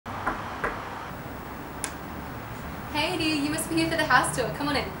Hey dear, you must be here for the house tour. Come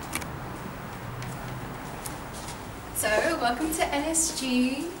on in. So, welcome to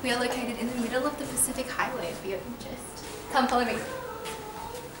NSG. We are located in the middle of the Pacific Highway for your interest. Come, follow me.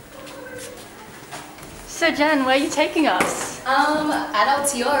 So Jen, where are you taking us? Adult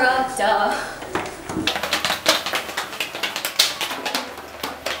Tiora, duh.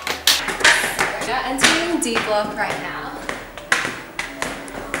 We're entering D block right now.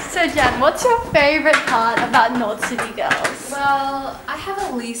 So Jen, what's your favourite part about North City Girls? Well, I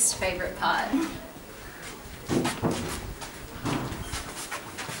have a least favourite part.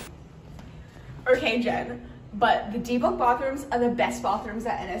 Okay, Jen, but the D block bathrooms are the best bathrooms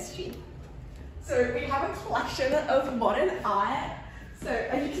at NSG. So we have a collection of modern art. So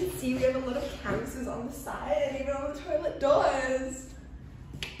as you can see, we have a lot of canvases on the side and even on the toilet doors.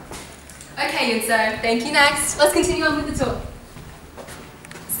 Okay, Yunso, thank you. Next, let's continue on with the tour.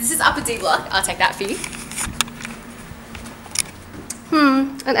 So this is upper D block. I'll take that for you.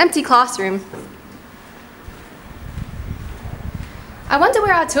 An empty classroom. I wonder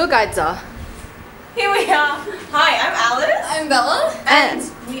where our tour guides are. Here we are. Hi, I'm Alice. I'm Bella.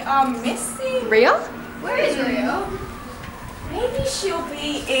 And we are missing Ria? Where is Ria? Maybe she'll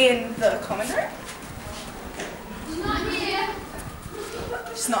be in the common room? She's not here.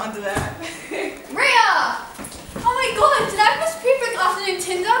 She's not under there. Ria! Oh my god, did I miss prefect afternoon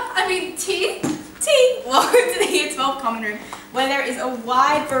tea? Welcome to the Year 12 common room, where there is a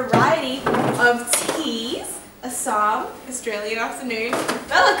wide variety of teas. Assam, Australian afternoon.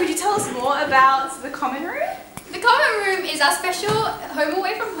 Bella, could you tell us more about the common room? The common room is our special home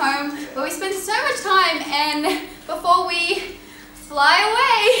away from home where we spend so much time and before we fly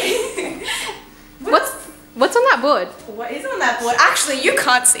away. What's on that board? What is on that board? Actually, you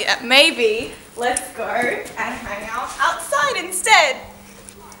can't see that. Maybe let's go and hang out outside instead.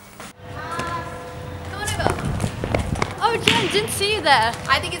 Come on over. Oh Jen, didn't see you there.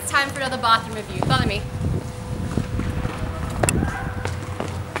 I think it's time for another bathroom review. Follow me.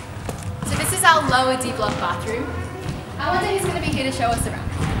 So this is our lower D block bathroom. I wonder who's going to be here to show us around.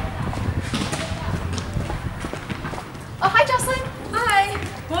 Oh, hi Jocelyn. Hi!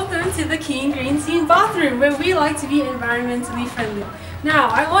 Welcome to the Keen Green Scene bathroom, where we like to be environmentally friendly. Now,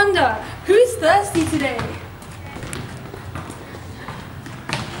 I wonder, who's thirsty today?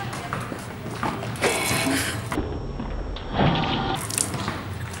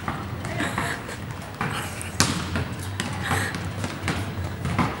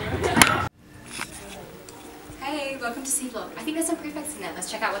 Hey, welcome to C block. I think there's some prefects in there.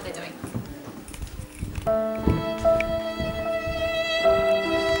 Let's check out what they're doing.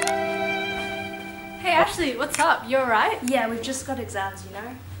 Hey Ashley, what's up? You alright? Yeah, we've just got exams, you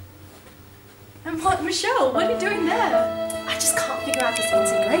know. And what, Michelle, what are you doing there? I just can't figure out this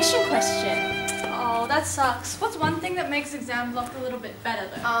integration question. Oh, that sucks. What's one thing that makes exam block a little bit better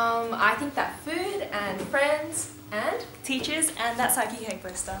though? I think that food and friends and teachers and that psyche cake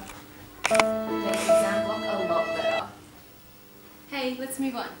poster. Makes exam block a lot better. Hey, let's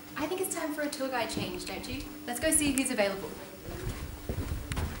move on. I think it's time for a tour guide change, don't you? Let's go see who's available.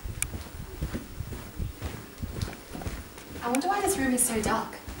 I wonder why this room is so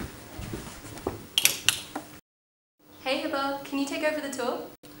dark. Hey Hiba, can you take over the tour?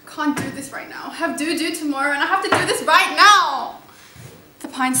 I can't do this right now. I have due tomorrow and I have to do this right now! The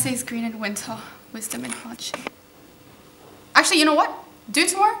pine stays green in winter, wisdom in hardship. Actually, you know what? Do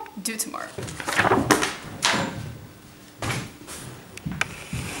tomorrow? Do tomorrow.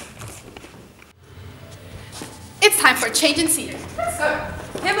 It's time for a change in scenery. Let's go.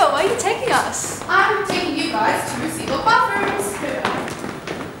 Yeah, but where are you taking us? I'm taking you guys to single bathrooms.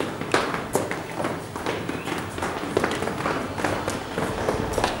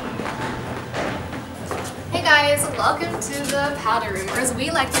 Hey guys, welcome to the powder room, or as we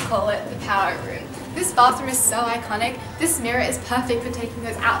like to call it, the power room. This bathroom is so iconic. This mirror is perfect for taking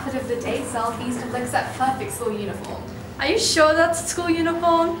those outfit of the day selfies to flex that perfect school uniform. Are you sure that's a school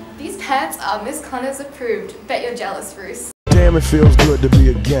uniform? These pants are Miss Connor's approved. Bet you're jealous, Bruce. Damn, it feels good to be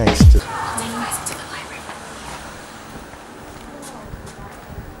a gangster. I'll take you guys into the library.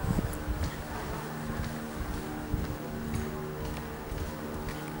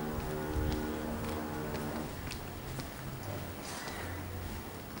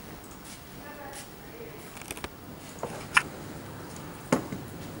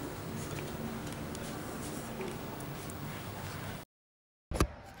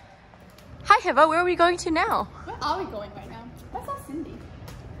 Hi Hiba, where are we going to now? Where are we going right now? That's not Cindy.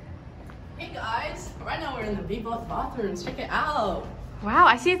 Hey guys, right now we're in the B-block bathrooms. Check it out. Wow,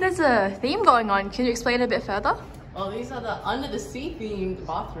 I see there's a theme going on. Can you explain a bit further? Well, these are the under the sea themed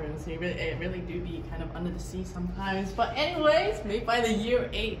bathrooms. It really do be kind of under the sea sometimes. But anyways, made by the year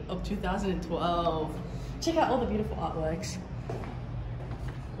 8 of 2012. Check out all the beautiful artworks.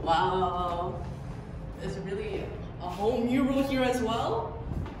 Wow. There's really a whole mural here as well.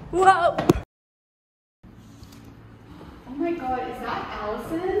 Whoa! Oh my god, is that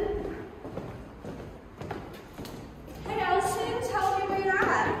Allison? Hey Allison, tell me where you're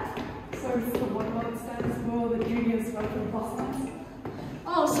at. So this is the one that stands for the juniors work for the bus lines.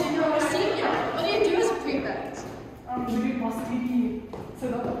 Oh, so you're a senior. What do you do as a prefect? We do bus TP so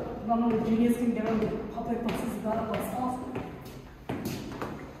that none of the juniors can get on the public buses without a bus pass.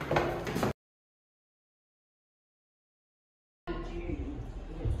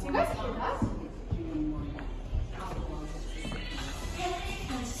 Do you guys hear that?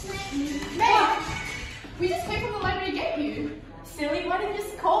 Hey! We just came from the library to get you. Silly, why didn't you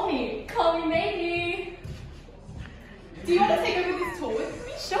just call me? Call me maybe. Do you want to take over this tour with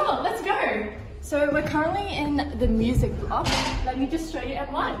me? Sure, let's go. So we're currently in the music block. Let me just show you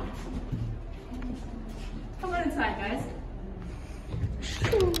M1. Come on inside, guys.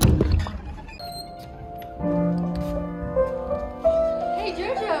 Hey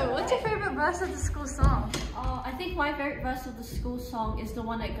Jojo, what's your favorite verse of the school song? I think my favorite verse of the school song is the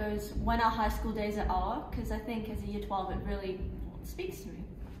one that goes, "When our high school days are o'er," because I think as a year 12 it really speaks to me.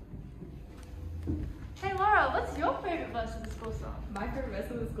 Hey Laura, what's your favorite verse of the school song? My favorite verse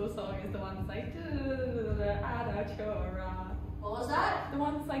of the school song is the one that's like, What was that? the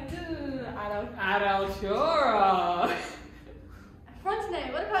one that's like, Adalchora.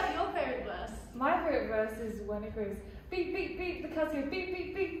 Frontine, what about your favorite verse? My favorite verse is when it goes beep beep beep, the cars go beep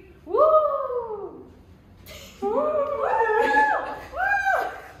beep beep. Woo! Woo!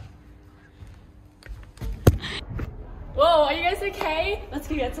 Whoa, are you guys okay? Let's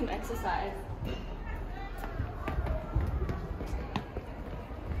go get some exercise.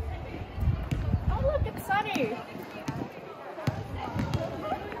 Oh look, it's sunny.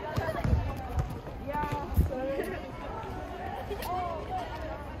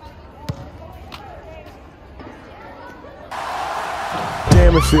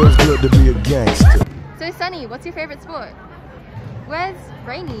 Damn, it feels good to be a gangster. So Sunny, what's your favorite sport? Where's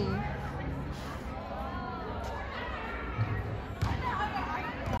Rainy?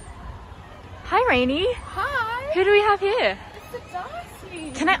 Hi Rainy. Hi! Who do we have here? Mr.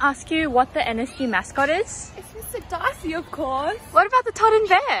 Darcy! Can I ask you what the NSG mascot is? It's Mr. Darcy, of course. What about the Todd and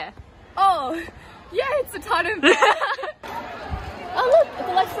Bear? Oh, yeah, it's a ton of bear. Oh look, it's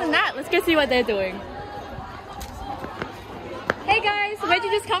Alexa and Nat. Let's go see what they're doing. Hey guys, where'd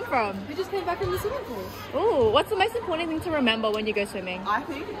you just come from? We just came back from the swimming pool. Ooh, what's the most important thing to remember when you go swimming? I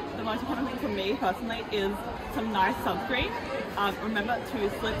think the most important thing for me personally is some nice sunscreen. Remember to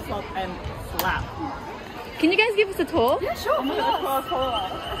slip, slop, and slap. Can you guys give us a tour? Yeah, sure. Oh my god,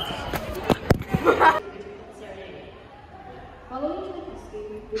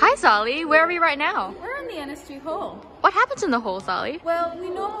 Hi Sally, where are we right now? We're in the NSG hall. What happens in the hall, Sally? Well, we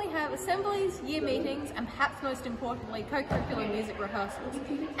normally have assemblies, year meetings, and perhaps most importantly, co-curricular music rehearsals.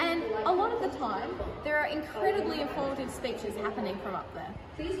 And a lot of the time, there are incredibly informative speeches happening from up there.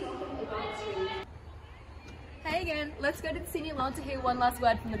 Hey again, let's go to the senior lawn to hear one last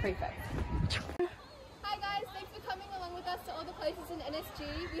word from the prefect. Hi guys, thanks for coming along with us to all the places in NSG.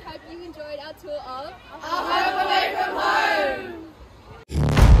 We hope you enjoyed our tour of Our Home Away From Home!